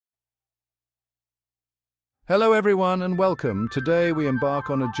Hello everyone and welcome. Today we embark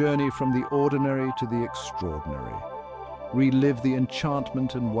on a journey from the ordinary to the extraordinary. Relive the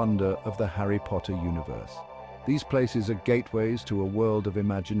enchantment and wonder of the Harry Potter universe. These places are gateways to a world of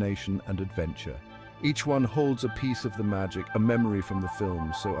imagination and adventure. Each one holds a piece of the magic, a memory from the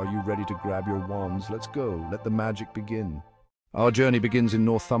film. So are you ready to grab your wands? Let's go. Let the magic begin. Our journey begins in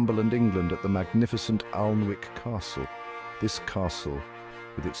Northumberland, England at the magnificent Alnwick Castle. This castle,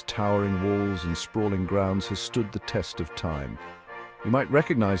 with its towering walls and sprawling grounds, has stood the test of time. You might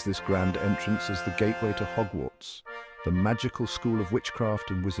recognize this grand entrance as the gateway to Hogwarts, the magical school of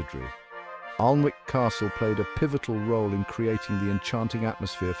witchcraft and wizardry. Alnwick Castle played a pivotal role in creating the enchanting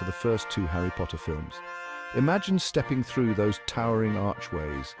atmosphere for the first two Harry Potter films. Imagine stepping through those towering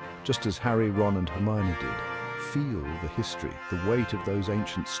archways, just as Harry, Ron and Hermione did. Feel the history, the weight of those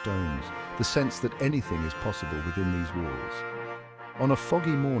ancient stones, the sense that anything is possible within these walls. On a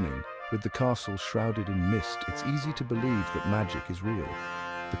foggy morning, with the castle shrouded in mist, it's easy to believe that magic is real.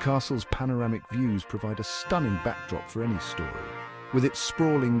 The castle's panoramic views provide a stunning backdrop for any story. With its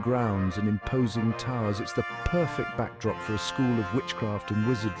sprawling grounds and imposing towers, it's the perfect backdrop for a school of witchcraft and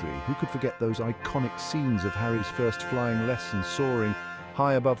wizardry. Who could forget those iconic scenes of Harry's first flying lesson soaring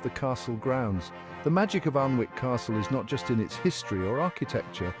high above the castle grounds? The magic of Alnwick Castle is not just in its history or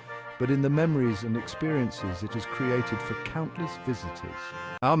architecture, but in the memories and experiences it has created for countless visitors.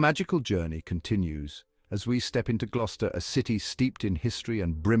 Our magical journey continues as we step into Gloucester, a city steeped in history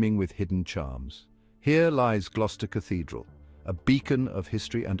and brimming with hidden charms. Here lies Gloucester Cathedral, a beacon of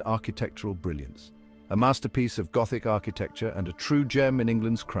history and architectural brilliance, a masterpiece of Gothic architecture and a true gem in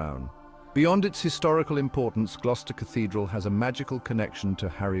England's crown. Beyond its historical importance, Gloucester Cathedral has a magical connection to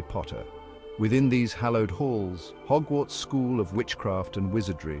Harry Potter. Within these hallowed halls, Hogwarts' school of witchcraft and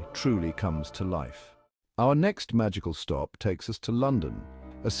wizardry truly comes to life. Our next magical stop takes us to London,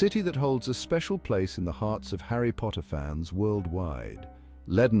 a city that holds a special place in the hearts of Harry Potter fans worldwide.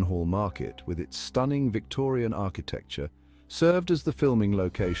 Leadenhall Market, with its stunning Victorian architecture, served as the filming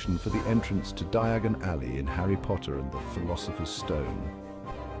location for the entrance to Diagon Alley in Harry Potter and the Philosopher's Stone.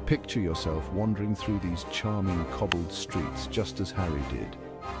 Picture yourself wandering through these charming cobbled streets just as Harry did.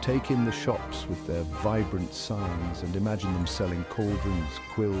 Take in the shops with their vibrant signs and imagine them selling cauldrons,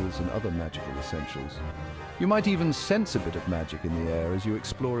 quills and other magical essentials. You might even sense a bit of magic in the air as you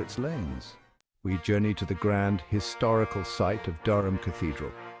explore its lanes. We journey to the grand historical site of Durham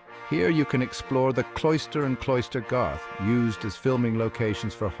Cathedral. Here you can explore the cloister and cloister garth, used as filming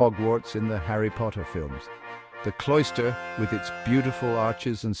locations for Hogwarts in the Harry Potter films. The cloister, with its beautiful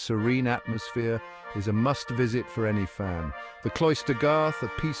arches and serene atmosphere, is a must-visit for any fan. The cloister garth, a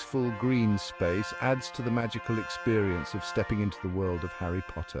peaceful green space, adds to the magical experience of stepping into the world of Harry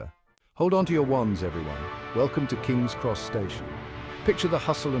Potter. Hold on to your wands, everyone. Welcome to King's Cross Station. Picture the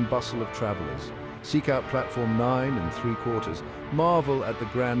hustle and bustle of travellers. Seek out platform 9 3/4. Marvel at the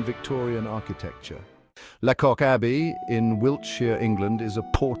grand Victorian architecture. Locationn Abbey in Wiltshire, England, is a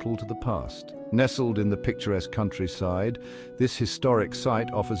portal to the past. Nestled in the picturesque countryside, this historic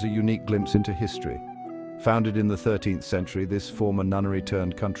site offers a unique glimpse into history. Founded in the 13th century, this former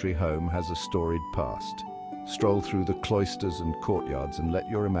nunnery-turned-country home has a storied past. Stroll through the cloisters and courtyards and let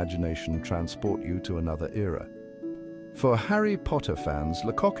your imagination transport you to another era. For Harry Potter fans,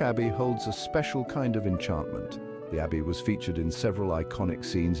 Locationn Abbey holds a special kind of enchantment. The abbey was featured in several iconic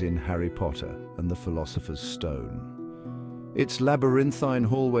scenes in Harry Potter and the Philosopher's Stone. Its labyrinthine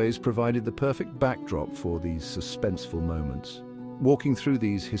hallways provided the perfect backdrop for these suspenseful moments. Walking through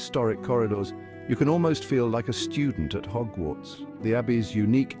these historic corridors, you can almost feel like a student at Hogwarts. The abbey's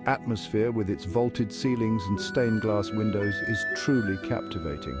unique atmosphere, with its vaulted ceilings and stained glass windows, is truly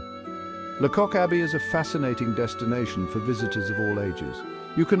captivating. Locationn Abbey is a fascinating destination for visitors of all ages.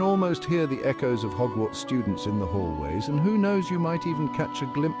 You can almost hear the echoes of Hogwarts students in the hallways, and who knows, you might even catch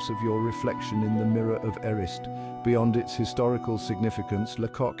a glimpse of your reflection in the Mirror of Erist. Beyond its historical significance,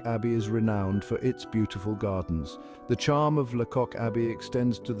 Locationn Abbey is renowned for its beautiful gardens. The charm of Locationn Abbey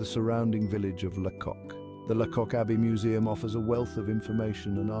extends to the surrounding village of Locationn. The Locationn Abbey Museum offers a wealth of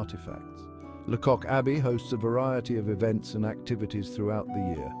information and artifacts. Locationn Abbey hosts a variety of events and activities throughout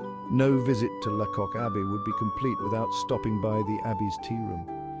the year. No visit to Locationn Abbey would be complete without stopping by the Abbey's tea room.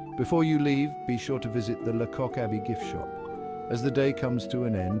 Before you leave, be sure to visit the Locationn Abbey gift shop. As the day comes to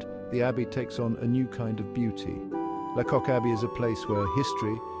an end, the Abbey takes on a new kind of beauty. Locationn Abbey is a place where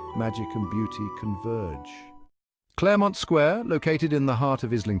history, magic and beauty converge. Claremont Square, located in the heart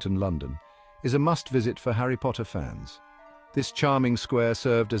of Islington, London, is a must-visit for Harry Potter fans. This charming square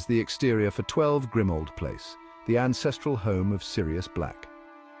served as the exterior for 12 Grimmauld Place, the ancestral home of Sirius Black.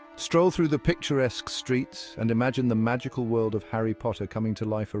 Stroll through the picturesque streets and imagine the magical world of Harry Potter coming to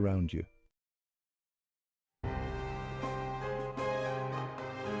life around you.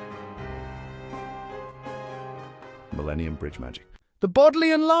 Millennium Bridge magic. The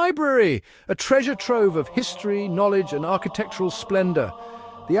Bodleian Library, a treasure trove of history, knowledge, and architectural splendor.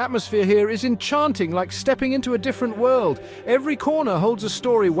 The atmosphere here is enchanting, like stepping into a different world. Every corner holds a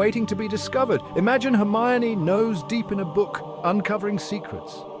story waiting to be discovered. Imagine Hermione nose deep in a book, uncovering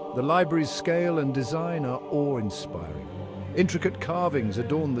secrets. The library's scale and design are awe-inspiring. Intricate carvings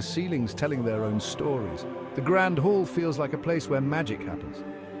adorn the ceilings, telling their own stories. The Grand Hall feels like a place where magic happens.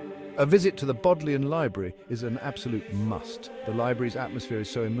 A visit to the Bodleian Library is an absolute must. The library's atmosphere is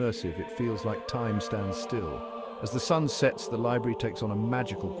so immersive, it feels like time stands still. As the sun sets, the library takes on a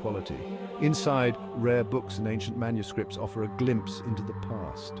magical quality. Inside, rare books and ancient manuscripts offer a glimpse into the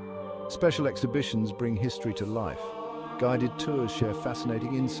past. Special exhibitions bring history to life. Guided tours share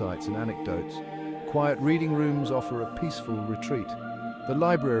fascinating insights and anecdotes. Quiet reading rooms offer a peaceful retreat. The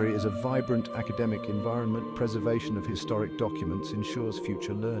library is a vibrant academic environment. Preservation of historic documents ensures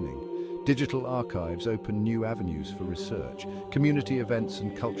future learning. Digital archives open new avenues for research. Community events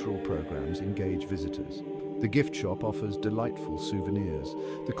and cultural programs engage visitors. The gift shop offers delightful souvenirs.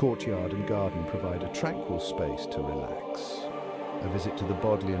 The courtyard and garden provide a tranquil space to relax. A visit to the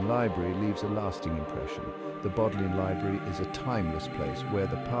Bodleian Library leaves a lasting impression. The Bodleian Library is a timeless place where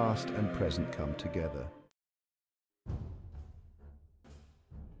the past and present come together.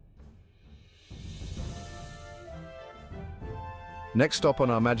 Next stop on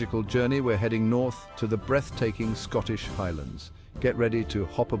our magical journey, we're heading north to the breathtaking Scottish Highlands. Get ready to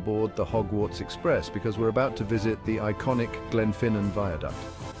hop aboard the Hogwarts Express because we're about to visit the iconic Glenfinnan Viaduct.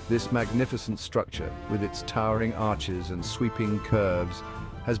 This magnificent structure, with its towering arches and sweeping curves,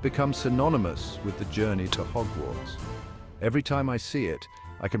 has become synonymous with the journey to Hogwarts. Every time I see it,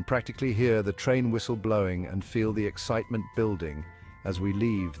 I can practically hear the train whistle blowing and feel the excitement building as we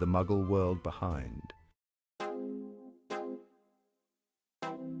leave the Muggle world behind.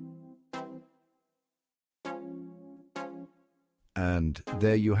 And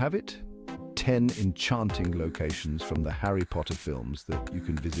there you have it, 10 enchanting locations from the Harry Potter films that you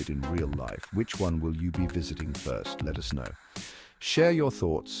can visit in real life. Which one will you be visiting first? Let us know. Share your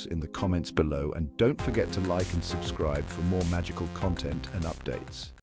thoughts in the comments below and don't forget to like and subscribe for more magical content and updates.